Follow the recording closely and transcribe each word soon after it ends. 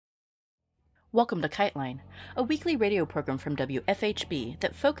Welcome to KiteLine, a weekly radio program from WFHB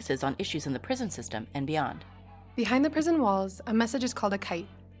that focuses on issues in the prison system and beyond. Behind the prison walls, a message is called a kite.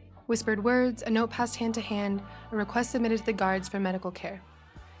 Whispered words, a note passed hand to hand, a request submitted to the guards for medical care.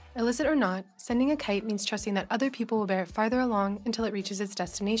 Illicit or not, sending a kite means trusting that other people will bear it farther along until it reaches its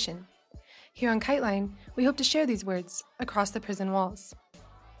destination. Here on KiteLine, we hope to share these words across the prison walls.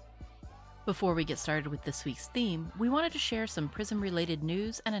 Before we get started with this week's theme, we wanted to share some prison-related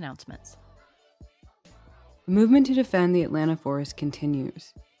news and announcements. The movement to defend the Atlanta forest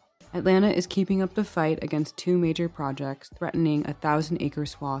continues. Atlanta is keeping up the fight against two major projects threatening a 1,000-acre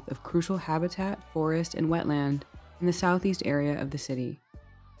swath of crucial habitat, forest, and wetland in the southeast area of the city.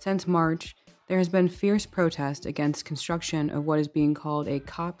 Since March, there has been fierce protest against construction of what is being called a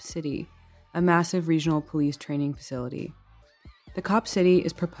Cop City, a massive regional police training facility. The Cop City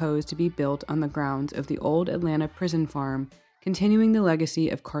is proposed to be built on the grounds of the old Atlanta prison farm, continuing the legacy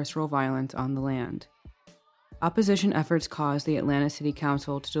of carceral violence on the land. Opposition efforts caused the Atlanta City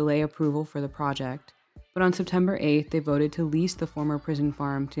Council to delay approval for the project, but on September 8th, they voted to lease the former prison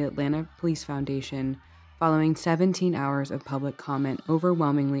farm to the Atlanta Police Foundation following 17 hours of public comment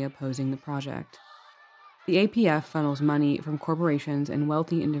overwhelmingly opposing the project. The APF funnels money from corporations and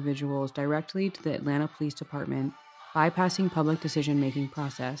wealthy individuals directly to the Atlanta Police Department, bypassing public decision-making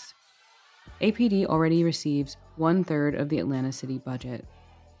process. APD already receives 1/3 of the Atlanta City budget.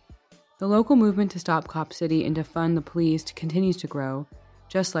 The local movement to stop Cop City and to fund the police continues to grow,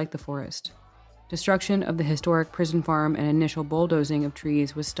 just like the forest. Destruction of the historic prison farm and initial bulldozing of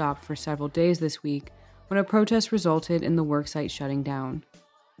trees was stopped for several days this week when a protest resulted in the worksite shutting down.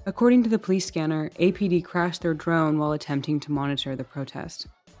 According to the police scanner, APD crashed their drone while attempting to monitor the protest.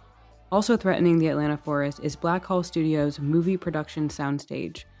 Also threatening the Atlanta forest is Black Hall Studios' movie production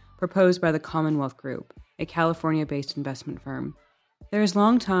soundstage, proposed by the Commonwealth Group, a California-based investment firm. There is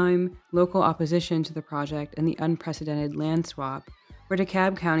long-time local opposition to the project and the unprecedented land swap, where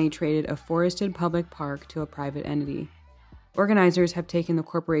DeKalb County traded a forested public park to a private entity. Organizers have taken the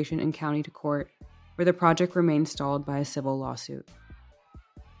corporation and county to court, where the project remains stalled by a civil lawsuit.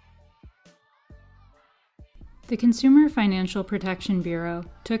 The Consumer Financial Protection Bureau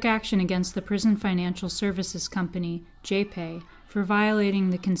took action against the prison financial services company, JPay, for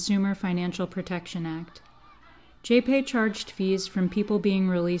violating the Consumer Financial Protection Act. JPay charged fees from people being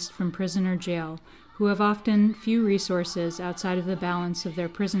released from prison or jail who have often few resources outside of the balance of their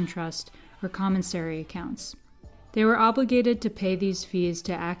prison trust or commissary accounts. They were obligated to pay these fees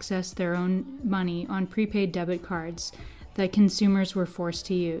to access their own money on prepaid debit cards that consumers were forced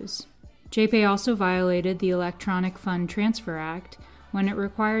to use. JPay also violated the Electronic Fund Transfer Act when it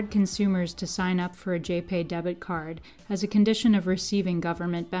required consumers to sign up for a JPay debit card as a condition of receiving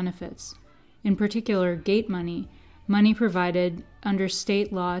government benefits. In particular, gate money provided under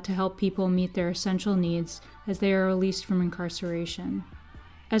state law to help people meet their essential needs as they are released from incarceration.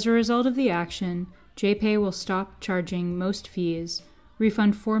 As a result of the action, JPay will stop charging most fees,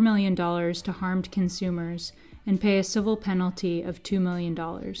 refund $4 million to harmed consumers, and pay a civil penalty of $2 million.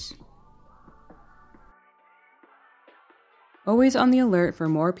 Always on the alert for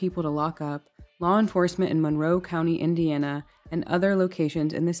more people to lock up, law enforcement in Monroe County, Indiana, and other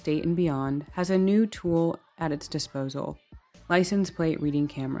locations in the state and beyond has a new tool at its disposal: license plate reading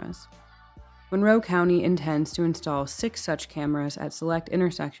cameras. Monroe County intends to install 6 such cameras at select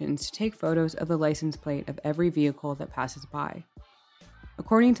intersections to take photos of the license plate of every vehicle that passes by.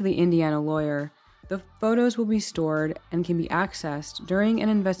 According to the Indiana lawyer, the photos will be stored and can be accessed during an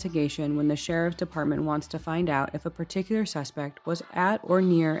investigation when the sheriff's department wants to find out if a particular suspect was at or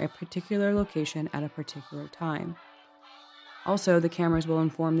near a particular location at a particular time. Also, the cameras will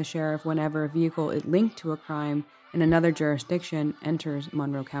inform the sheriff whenever a vehicle is linked to a crime in another jurisdiction enters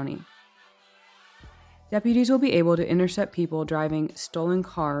Monroe County. Deputies will be able to intercept people driving stolen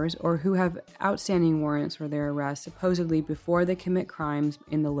cars or who have outstanding warrants for their arrest supposedly before they commit crimes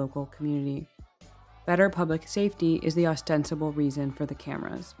in the local community. Better public safety is the ostensible reason for the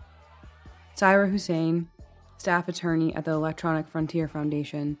cameras. Syra Hussein, staff attorney at the Electronic Frontier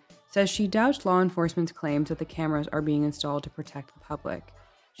Foundation, says she doubts law enforcement's claims that the cameras are being installed to protect the public.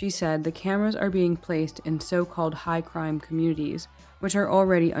 She said the cameras are being placed in so-called high-crime communities, which are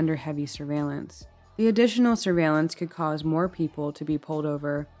already under heavy surveillance. The additional surveillance could cause more people to be pulled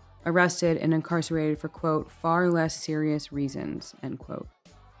over, arrested, and incarcerated for, quote, far less serious reasons, end quote.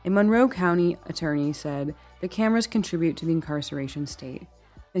 A Monroe County attorney said the cameras contribute to the incarceration state.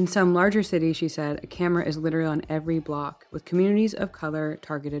 In some larger cities, she said, a camera is literally on every block, with communities of color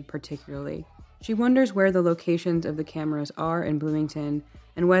targeted particularly. She wonders where the locations of the cameras are in Bloomington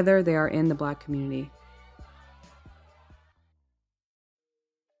and whether they are in the Black community.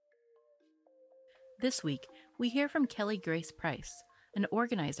 This week, we hear from Kelly Grace Price, an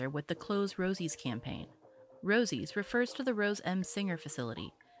organizer with the Close Rosie's campaign. Rosie's refers to the Rose M. Singer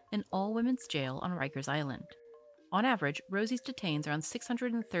facility, an all-women's jail on Rikers Island. On average, Rosie's detains around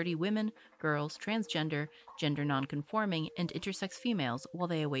 630 women, girls, transgender, gender nonconforming, and intersex females while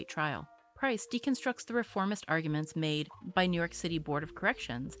they await trial. Price deconstructs the reformist arguments made by New York City Board of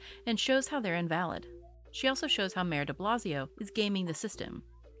Corrections and shows how they're invalid. She also shows how Mayor de Blasio is gaming the system,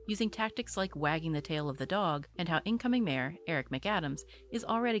 using tactics like wagging the tail of the dog, and how incoming mayor, Eric McAdams, is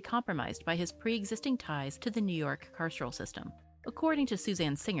already compromised by his pre-existing ties to the New York carceral system. According to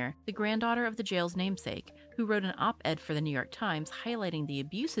Suzanne Singer, the granddaughter of the jail's namesake, who wrote an op-ed for the New York Times highlighting the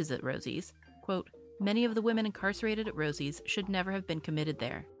abuses at Rosie's, quote, "Many of the women incarcerated at Rosie's should never have been committed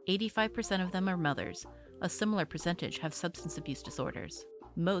there. 85% of them are mothers. A similar percentage have substance abuse disorders.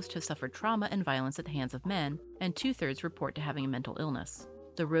 Most have suffered trauma and violence at the hands of men, and 2/3 report to having a mental illness.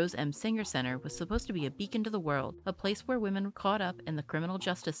 The Rose M. Singer Center was supposed to be a beacon to the world, a place where women caught up in the criminal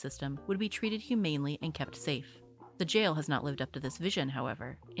justice system would be treated humanely and kept safe. The jail has not lived up to this vision,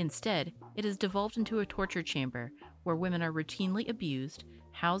 however. Instead, it has devolved into a torture chamber where women are routinely abused,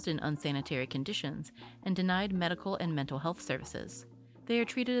 housed in unsanitary conditions, and denied medical and mental health services. They are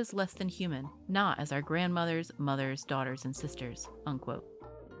treated as less than human, not as our grandmothers, mothers, daughters, and sisters." Unquote.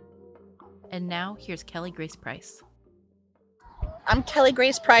 And now, here's Kelly Grace Price. I'm Kelly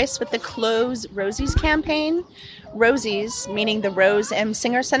Grace Price with the Close Rosie's campaign. Rosie's, meaning the Rose M.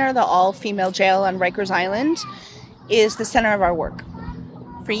 Singer Center, the all-female jail on Rikers Island, is the center of our work.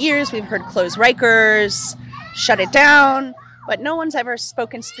 For years, we've heard close Rikers, shut it down, but no one's ever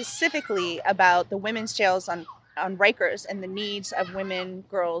spoken specifically about the women's jails on Rikers and the needs of women,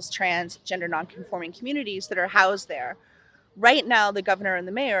 girls, trans, gender nonconforming communities that are housed there. Right now, the governor and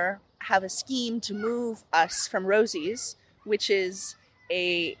the mayor have a scheme to move us from Rosie's, which is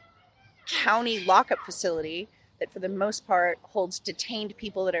a county lockup facility that for the most part holds detained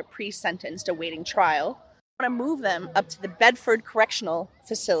people that are pre-sentenced awaiting trial. I want to move them up to the Bedford Correctional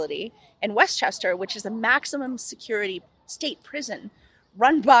Facility in Westchester, which is a maximum security state prison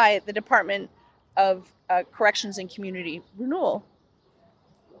run by the Department of Corrections and Community Renewal.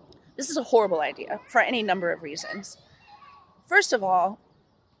 This is a horrible idea for any number of reasons. First of all,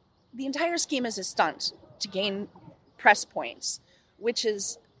 the entire scheme is a stunt to gain press points, which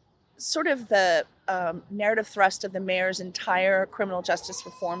is sort of the narrative thrust of the mayor's entire criminal justice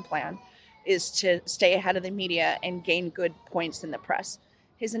reform plan, is to stay ahead of the media and gain good points in the press.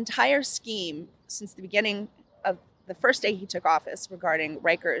 His entire scheme since the beginning of the first day he took office regarding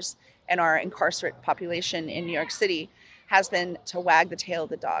Rikers and our incarcerate population in New York City has been to wag the tail of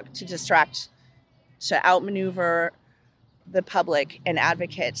the dog, to distract, to outmaneuver the public and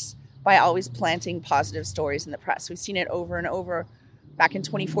advocates by always planting positive stories in the press. We've seen it over and over back in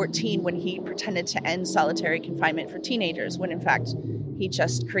 2014 when he pretended to end solitary confinement for teenagers, when in fact he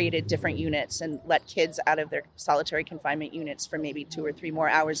just created different units and let kids out of their solitary confinement units for maybe 2 or 3 more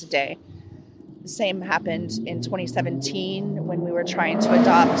hours a day. The same happened in 2017 when we were trying to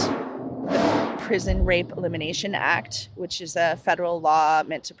adopt the Prison Rape Elimination Act, which is a federal law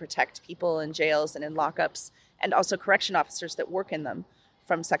meant to protect people in jails and in lockups, and also correction officers that work in them,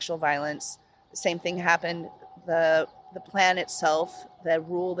 from sexual violence. The same thing happened. The plan itself, the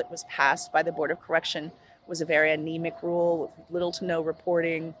rule that was passed by the Board of Correction, was a very anemic rule with little to no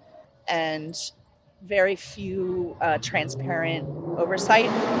reporting and very few transparent oversight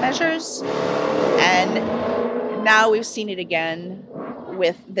measures. And now we've seen it again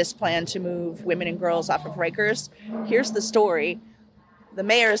with this plan to move women and girls off of Rikers. Here's the story. The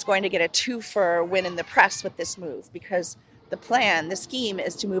mayor is going to get a 2-for win in the press with this move, because the scheme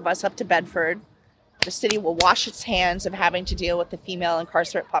is to move us up to Bedford. The city will wash its hands of having to deal with the female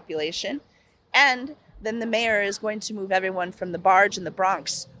incarcerate population. And then the mayor is going to move everyone from the Barge and the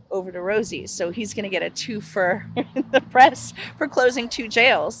Bronx over to Rosie's. So he's going to get a 2-for in the press for closing 2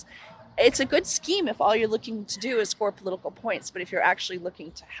 jails. It's a good scheme if all you're looking to do is score political points. But if you're actually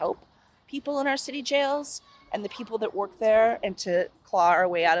looking to help people in our city jails and the people that work there and to claw our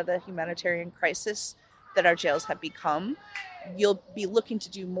way out of the humanitarian crisis that our jails have become, you'll be looking to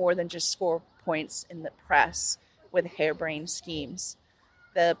do more than just score points in the press with harebrained schemes.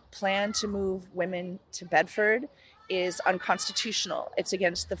 The plan to move women to Bedford is unconstitutional. It's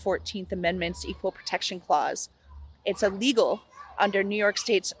against the 14th Amendment's Equal Protection Clause. It's illegal under New York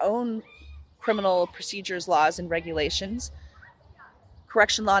State's own criminal procedures laws and regulations.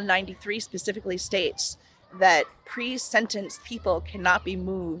 Correction Law 93 specifically states that pre-sentenced people cannot be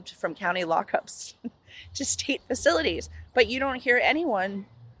moved from county lockups to state facilities. But you don't hear anyone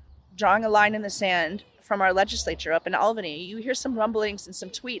drawing a line in the sand from our legislature up in Albany. You hear some rumblings and some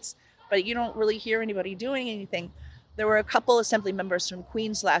tweets, but you don't really hear anybody doing anything. There were a couple assembly members from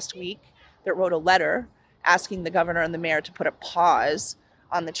Queens last week that wrote a letter asking the governor and the mayor to put a pause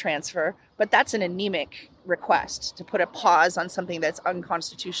on the transfer, but that's an anemic request to put a pause on something that's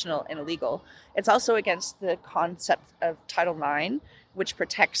unconstitutional and illegal. It's also against the concept of Title IX, which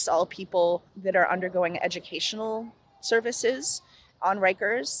protects all people that are undergoing educational services on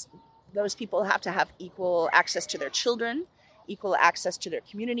Rikers. Those people have to have equal access to their children, equal access to their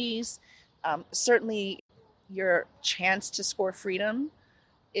communities. Certainly, your chance to score freedom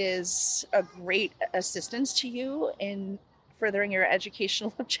is a great assistance to you in furthering your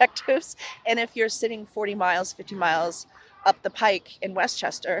educational objectives. And if you're sitting 40 miles, 50 miles up the pike in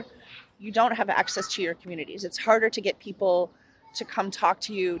Westchester, you don't have access to your communities. It's harder to get people to come talk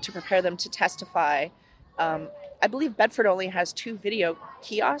to you, to prepare them to testify. I believe Bedford only has 2 video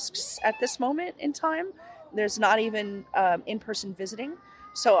kiosks at this moment in time. There's not even in-person visiting.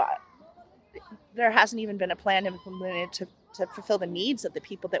 So there hasn't even been a plan implemented to fulfill the needs of the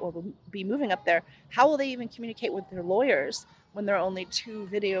people that will be moving up there. How will they even communicate with their lawyers when there are only 2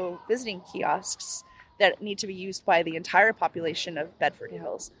 video visiting kiosks that need to be used by the entire population of Bedford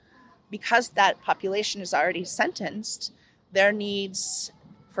Hills? Because that population is already sentenced, their needs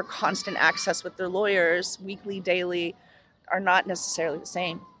for constant access with their lawyers, weekly, daily, are not necessarily the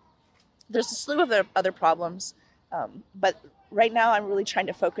same. There's a slew of other problems, but right now I'm really trying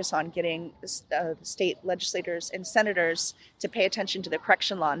to focus on getting state legislators and senators to pay attention to the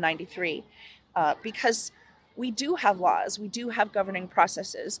Correction Law 93, because we do have laws, we do have governing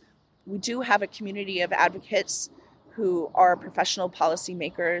processes, we do have a community of advocates who are professional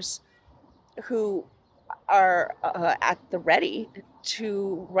policymakers who are at the ready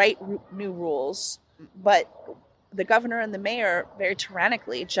to write new rules, but the governor and the mayor very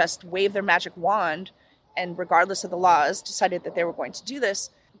tyrannically just waved their magic wand and regardless of the laws decided that they were going to do this.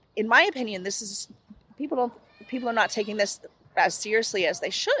 In my opinion, this is people are not taking this as seriously as they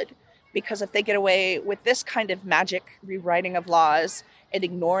should, because if they get away with this kind of magic rewriting of laws and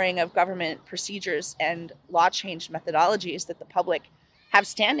ignoring of government procedures and law change methodologies that the public have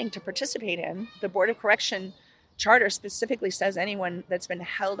standing to participate in, the Board of Correction charter specifically says anyone that's been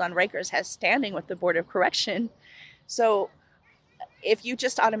held on Rikers has standing with the Board of Correction. So if you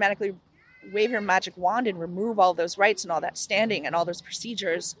just automatically wave your magic wand and remove all those rights and all that standing and all those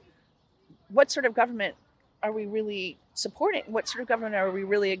procedures, what sort of government are we really supporting? What sort of government are we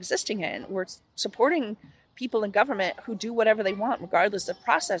really existing in? We're supporting people in government who do whatever they want, regardless of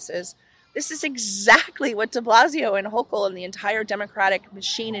processes. This is exactly what de Blasio and Hochul and the entire Democratic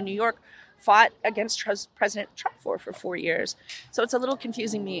machine in New York fought against President Trump for 4 years. So it's a little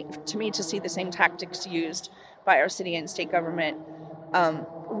confusing to me to see the same tactics used by our city and state government.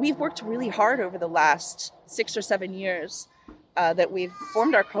 We've worked really hard over the last 6 or 7 years that we've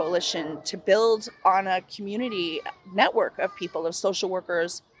formed our coalition to build on a community network of people, of social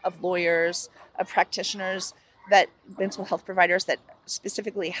workers, of lawyers, of practitioners, that mental health providers that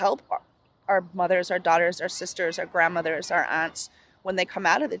specifically help our mothers, our daughters, our sisters, our grandmothers, our aunts when they come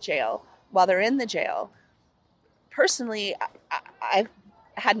out of the jail, while they're in the jail. Personally, I've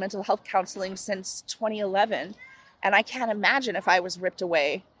had mental health counseling since 2011, and I can't imagine if I was ripped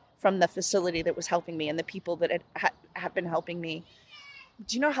away from the facility that was helping me and the people that have been helping me.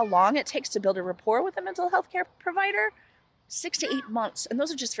 Do you know how long it takes to build a rapport with a mental health care provider? 6 to 8 months, and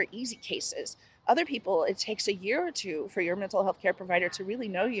those are just for easy cases. Other people, it takes a year or 2 for your mental health care provider to really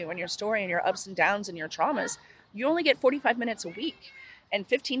know you and your story and your ups and downs and your traumas. You only get 45 minutes a week, and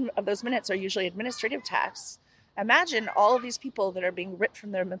 15 of those minutes are usually administrative tasks. Imagine all of these people that are being ripped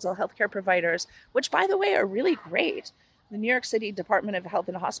from their mental health care providers, which, by the way, are really great. The New York City Department of Health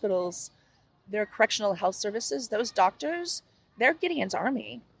and Hospitals, their correctional health services, those doctors, they're Gideon's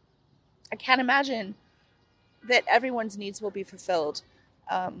army. I can't imagine that everyone's needs will be fulfilled.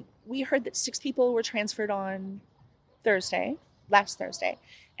 We heard that 6 people were transferred on last Thursday,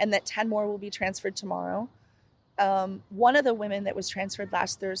 and that 10 more will be transferred tomorrow. One of the women that was transferred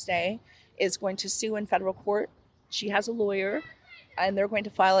last Thursday is going to sue in federal court. She has a lawyer, and they're going to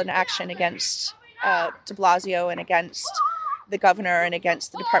file an action against de Blasio and against the governor and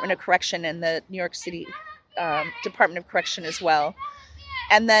against the Department of Correction and the New York City Department of Correction as well.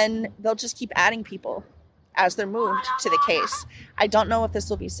 And then they'll just keep adding people as they're moved to the case. I don't know if this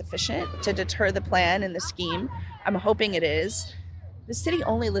will be sufficient to deter the plan and the scheme. I'm hoping it is. The city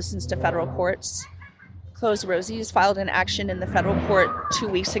only listens to federal courts. Close Rosie's filed an action in the federal court 2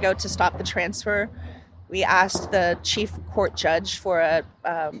 weeks ago to stop the transfer. We asked the chief court judge for a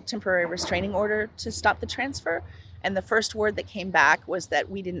temporary restraining order to stop the transfer. And the first word that came back was that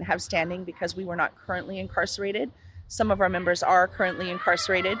we didn't have standing because we were not currently incarcerated. Some of our members are currently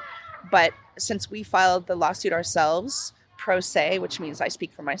incarcerated. But since we filed the lawsuit ourselves, pro se, which means I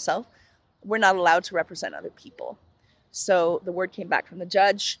speak for myself, we're not allowed to represent other people. So the word came back from the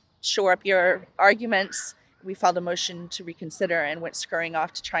judge, shore up your arguments. We filed a motion to reconsider and went scurrying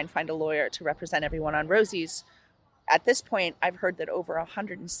off to try and find a lawyer to represent everyone on Rosie's. At this point, I've heard that over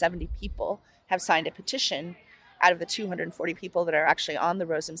 170 people have signed a petition out of the 240 people that are actually on the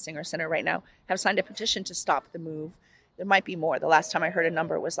Rose M. Singer Center right now, have signed a petition to stop the move. There might be more. The last time I heard a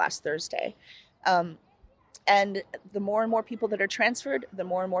number was last Thursday. And the more and more people that are transferred, the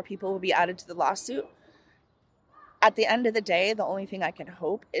more and more people will be added to the lawsuit. At the end of the day, the only thing I can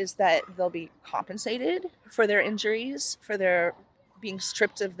hope is that they'll be compensated for their injuries, for their being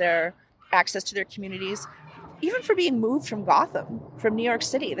stripped of their access to their communities, even for being moved from Gotham, from New York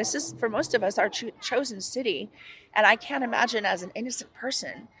City. This is, for most of us, our chosen city. And I can't imagine as an innocent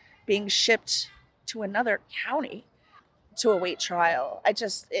person being shipped to another county to await trial.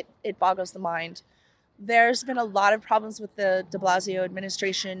 It boggles the mind. There's been a lot of problems with the de Blasio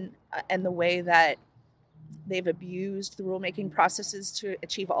administration and the way that they've abused the rulemaking processes to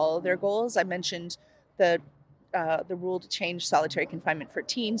achieve all of their goals. I mentioned the rule to change solitary confinement for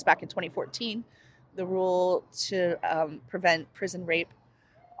teens back in 2014, the rule to prevent prison rape.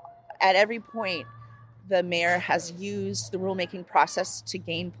 At every point, the mayor has used the rulemaking process to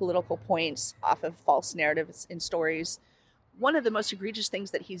gain political points off of false narratives and stories. One of the most egregious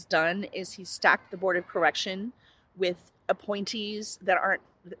things that he's done is he's stacked the Board of Correction with appointees that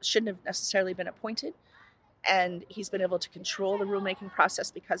shouldn't have necessarily been appointed. And he's been able to control the rulemaking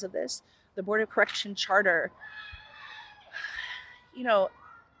process because of this. The Board of Correction charter,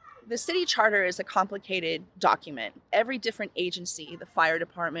 the city charter is a complicated document. Every different agency, the fire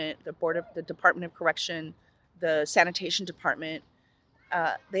department, the Department of Correction, the sanitation department,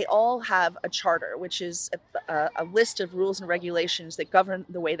 they all have a charter, which is a list of rules and regulations that govern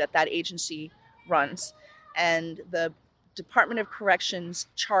the way that agency runs. And the Department of Correction's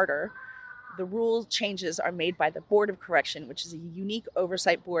charter, the rule changes are made by the Board of Correction, which is a unique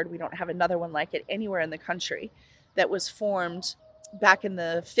oversight board. We don't have another one like it anywhere in the country, that was formed back in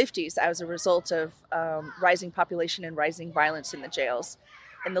the 50s as a result of rising population and rising violence in the jails.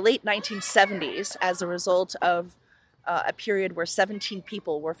 In the late 1970s, as a result of a period where 17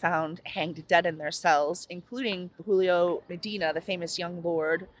 people were found hanged dead in their cells, including Julio Medina, the famous young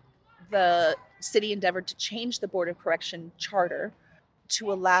lord, the city endeavored to change the Board of Correction charter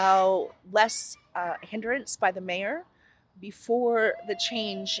to allow less hindrance by the mayor. Before the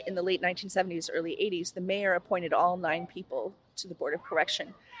change in the late 1970s, early 80s, the mayor appointed all 9 people to the Board of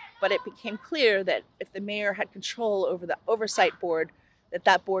Correction. But it became clear that if the mayor had control over the oversight board,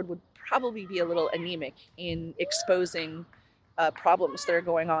 that board would probably be a little anemic in exposing problems that are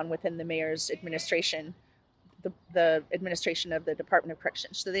going on within the mayor's administration, the administration of the Department of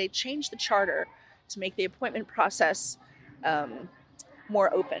Corrections. So they changed the charter to make the appointment process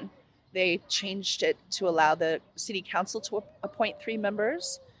more open. They changed it to allow the city council to appoint 3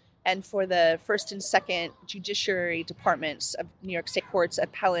 members, and for the first and second judiciary departments of New York State Court's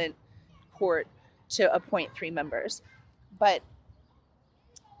appellate court to appoint 3 members. But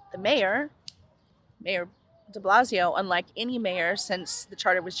the mayor de Blasio, unlike any mayor since the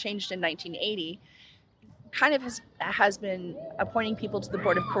charter was changed in 1980, kind of has been appointing people to the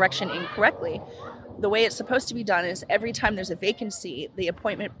Board of Correction incorrectly. The way it's supposed to be done is every time there's a vacancy, the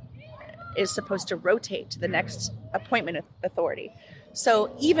appointment is supposed to rotate to the next appointment authority.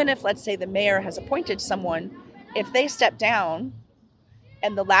 So even if, let's say, the mayor has appointed someone, if they step down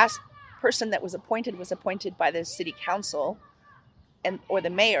and the last person that was appointed by the city council or the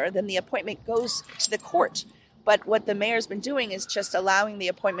mayor, then the appointment goes to the court. But what the mayor's been doing is just allowing the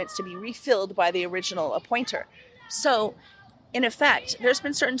appointments to be refilled by the original appointer. So, in effect, there's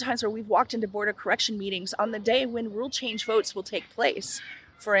been certain times where we've walked into Board of Correction meetings on the day when rule change votes will take place.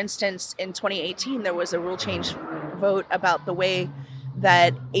 For instance, in 2018, there was a rule change vote about the way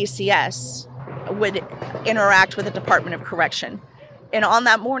that ACS would interact with the Department of Correction. And on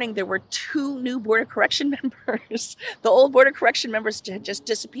that morning, there were 2 new Board of Correction members. The old Board of Correction members had just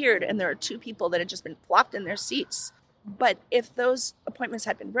disappeared, and there are 2 people that had just been plopped in their seats. But if those appointments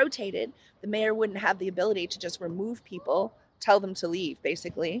had been rotated, the mayor wouldn't have the ability to just remove people, tell them to leave,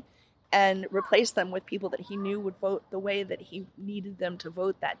 basically, and replace them with people that he knew would vote the way that he needed them to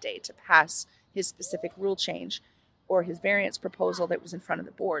vote that day to pass his specific rule change or his variance proposal that was in front of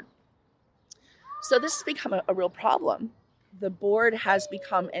the board. So this has become a real problem. The board has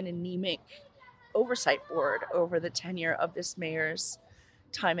become an anemic oversight board over the tenure of this mayor's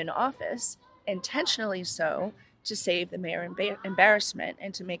time in office, intentionally so, to save the mayor embarrassment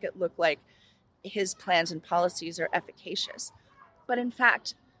and to make it look like his plans and policies are efficacious. But in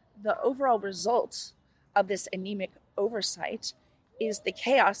fact, the overall result of this anemic oversight is the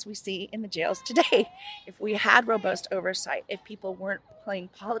chaos we see in the jails today. If we had robust oversight, if people weren't playing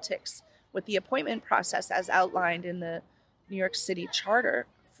politics with the appointment process as outlined in the New York City Charter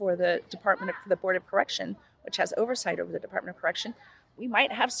for the Board of Correction, which has oversight over the Department of Correction, we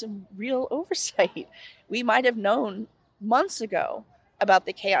might have some real oversight. We might have known months ago about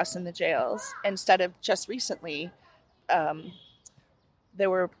the chaos in the jails instead of just recently. There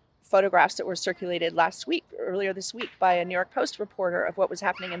were photographs that were circulated earlier this week by a New York Post reporter of what was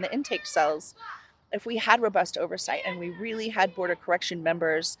happening in the intake cells. If we had robust oversight and we really had Board of Correction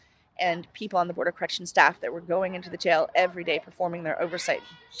members and people on the Board of Correction staff that were going into the jail every day performing their oversight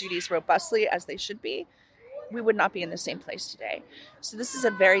duties robustly as they should be, we would not be in the same place today. So this is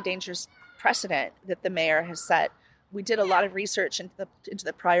a very dangerous precedent that the mayor has set. We did a lot of research into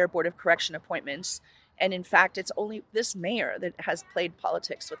the prior Board of Correction appointments. And in fact, it's only this mayor that has played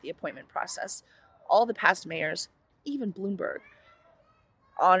politics with the appointment process. All the past mayors, even Bloomberg,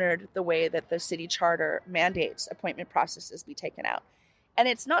 honored the way that the city charter mandates appointment processes be taken out. And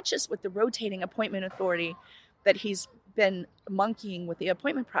it's not just with the rotating appointment authority that he's been monkeying with the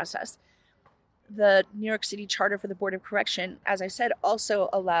appointment process. The New York City Charter for the Board of Correction, as I said, also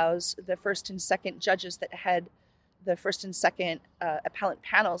allows the first and second judges that head the first and second appellate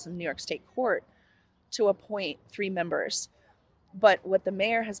panels in the New York State Court to appoint 3 members. But what the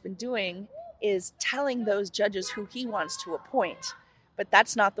mayor has been doing is telling those judges who he wants to appoint. But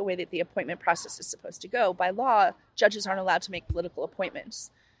that's not the way that the appointment process is supposed to go. By law, judges aren't allowed to make political appointments.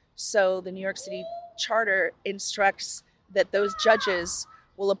 So the New York City Charter instructs that those judges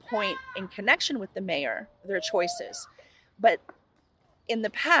will appoint in connection with the mayor their choices. But in the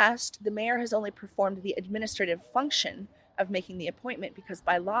past, the mayor has only performed the administrative function of making the appointment because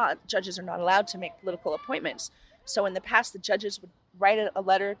by law, judges are not allowed to make political appointments. So in the past, the judges would write a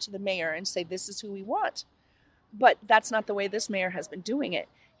letter to the mayor and say, this is who we want. But that's not the way this mayor has been doing it.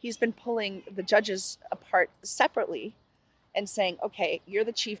 He's been pulling the judges apart separately and saying, okay, you're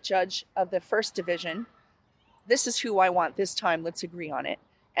the chief judge of the first division. This is who I want this time. Let's agree on it.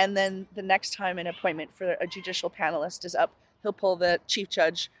 And then the next time an appointment for a judicial panelist is up, he'll pull the chief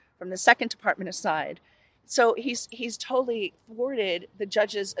judge from the second department aside. So he's totally thwarted the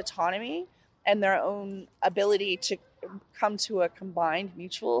judges' autonomy and their own ability to come to a combined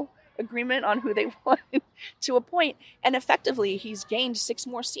mutual agreement on who they want to appoint. And effectively, he's gained 6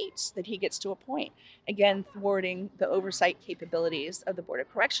 more seats that he gets to appoint, again, thwarting the oversight capabilities of the Board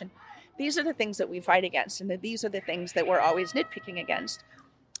of Correction. These are the things that we fight against, and these are the things that we're always nitpicking against.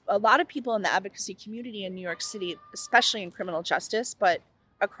 A lot of people in the advocacy community in New York City, especially in criminal justice, but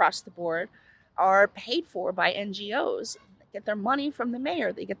across the board, are paid for by NGOs. They get their money from the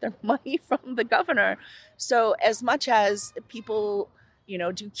mayor. They get their money from the governor. So as much as people,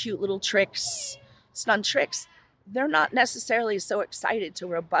 do cute little tricks, stun tricks, they're not necessarily so excited to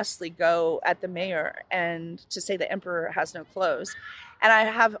robustly go at the mayor and to say the emperor has no clothes. And I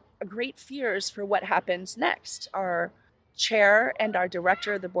have great fears for what happens next. Our chair and our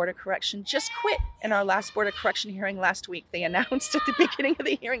director of the Board of Correction just quit in our last Board of Correction hearing last week. They announced at the beginning of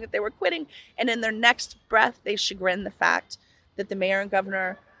the hearing that they were quitting, and in their next breath, they chagrin the fact that the mayor and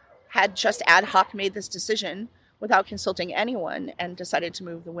governor had just ad hoc made this decision without consulting anyone and decided to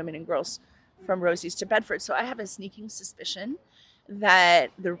move the women and girls from Rosie's to Bedford. So I have a sneaking suspicion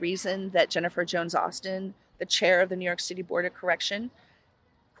that the reason that Jennifer Jones Austin, the chair of the New York City Board of Correction,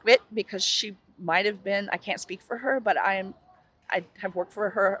 quit because she might have been, I can't speak for her, but I have worked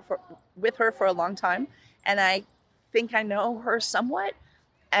with her for a long time, and I think I know her somewhat.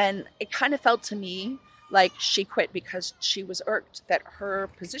 And it kind of felt to me like she quit because she was irked that her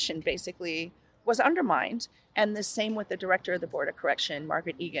position basically was undermined. And the same with the director of the Board of Correction,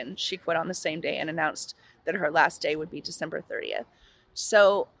 Margaret Egan. She quit on the same day and announced that her last day would be December 30th.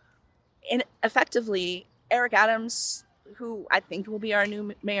 So effectively, Eric Adams, who I think will be our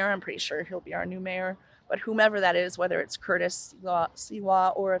new mayor, I'm pretty sure he'll be our new mayor, but whomever that is, whether it's Curtis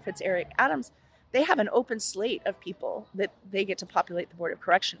Sliwa or if it's Eric Adams, they have an open slate of people that they get to populate the Board of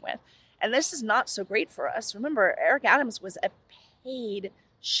Correction with. And this is not so great for us. Remember, Eric Adams was a paid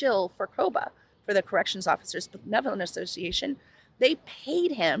shill for COBA, for the Corrections Officers Benevolent Association. They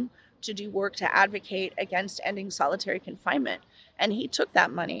paid him to do work to advocate against ending solitary confinement, and he took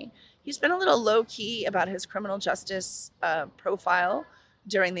that money. He's been a little low-key about his criminal justice profile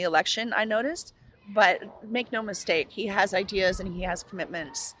during the election, I noticed. But make no mistake, he has ideas and he has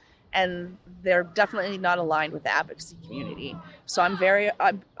commitments, and they're definitely not aligned with the advocacy community. So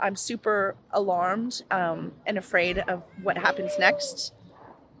I'm super alarmed and afraid of what happens next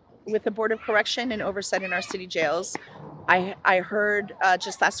with the Board of Correction and oversight in our city jails. I heard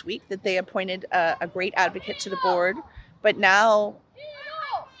just last week that they appointed a great advocate to the board, but now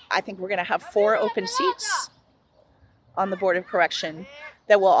I think we're going to have 4 open seats on the Board of Correction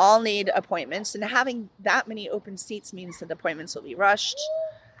that will all need appointments. And having that many open seats means that appointments will be rushed.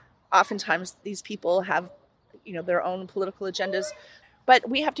 Oftentimes these people have, their own political agendas, but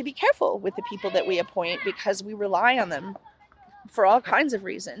we have to be careful with the people that we appoint because we rely on them for all kinds of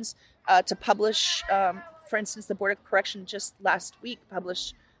reasons to publish. For instance, the Board of Correction just last week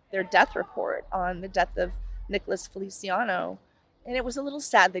published their death report on the death of Nicholas Feliciano. And it was a little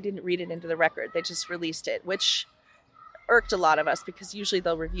sad they didn't read it into the record. They just released it, which irked a lot of us because usually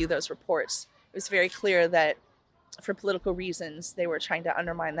they'll review those reports. It was very clear that for political reasons, they were trying to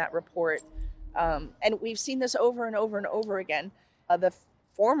undermine that report. And we've seen this over and over and over again. The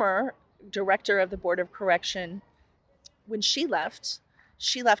former director of the Board of Correction, when she left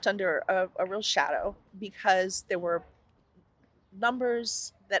under a real shadow because there were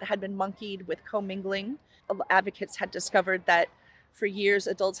numbers that had been monkeyed with commingling. Advocates had discovered that for years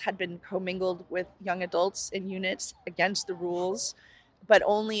adults had been commingled with young adults in units against the rules, but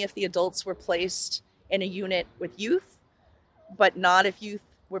only if the adults were placed in a unit with youth, but not if youth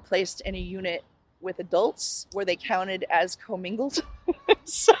were placed in a unit with adults where they counted as commingled.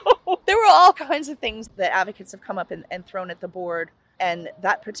 So there were all kinds of things that advocates have come up and thrown at the board. And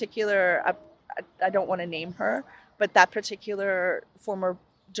that particular, I don't want to name her, but that particular former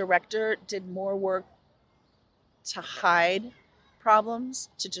director did more work to hide problems,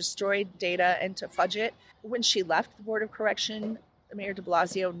 to destroy data, and to fudge it. When she left the Board of Correction, Mayor de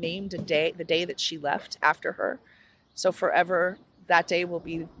Blasio named the day that she left after her. So forever, that day will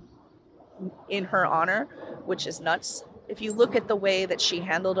be in her honor, which is nuts. If you look at the way that she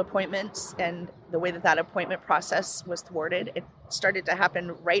handled appointments and the way that appointment process was thwarted, it started to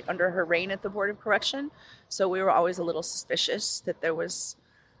happen right under her reign at the Board of Correction. So we were always a little suspicious that there was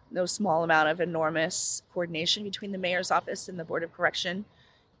no small amount of enormous coordination between the mayor's office and the Board of Correction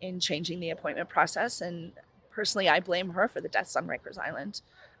in changing the appointment process. And personally, I blame her for the deaths on Rikers Island.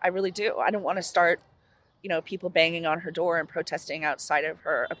 I really do. I don't want to start, people banging on her door and protesting outside of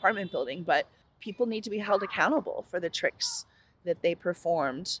her apartment building, but people need to be held accountable for the tricks that they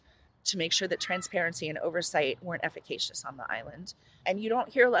performed to make sure that transparency and oversight weren't efficacious on the island. And you don't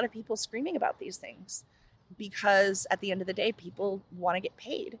hear a lot of people screaming about these things because at the end of the day, people want to get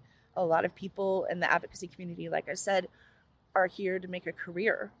paid. A lot of people in the advocacy community, like I said, are here to make a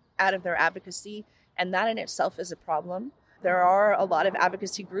career out of their advocacy. And that in itself is a problem. There are a lot of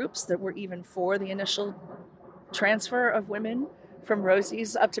advocacy groups that were even for the initial transfer of women from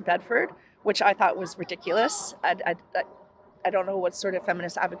Rosie's up to Bedford, which I thought was ridiculous. I don't know what sort of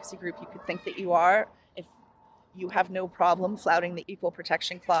feminist advocacy group you could think that you are if you have no problem flouting the Equal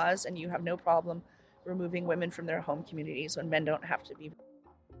Protection Clause and you have no problem removing women from their home communities when men don't have to be.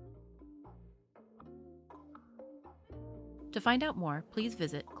 To find out more, please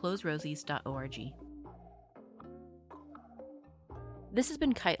visit closerosies.org. This has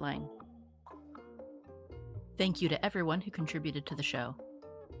been KiteLine. Thank you to everyone who contributed to the show.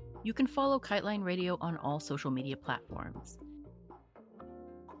 You can follow KiteLine Radio on all social media platforms.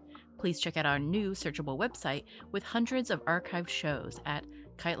 Please check out our new searchable website with hundreds of archived shows at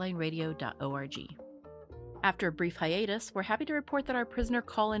kitelineradio.org. After a brief hiatus, we're happy to report that our prisoner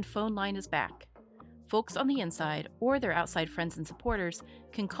call-in phone line is back. Folks on the inside or their outside friends and supporters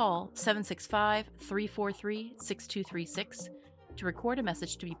can call 765-343-6236 to record a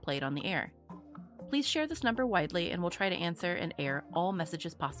message to be played on the air. Please share this number widely and we'll try to answer and air all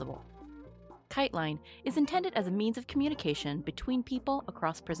messages possible. KiteLine is intended as a means of communication between people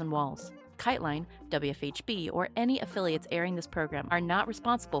across prison walls. KiteLine, WFHB, or any affiliates airing this program are not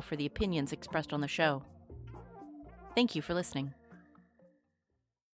responsible for the opinions expressed on the show. Thank you for listening.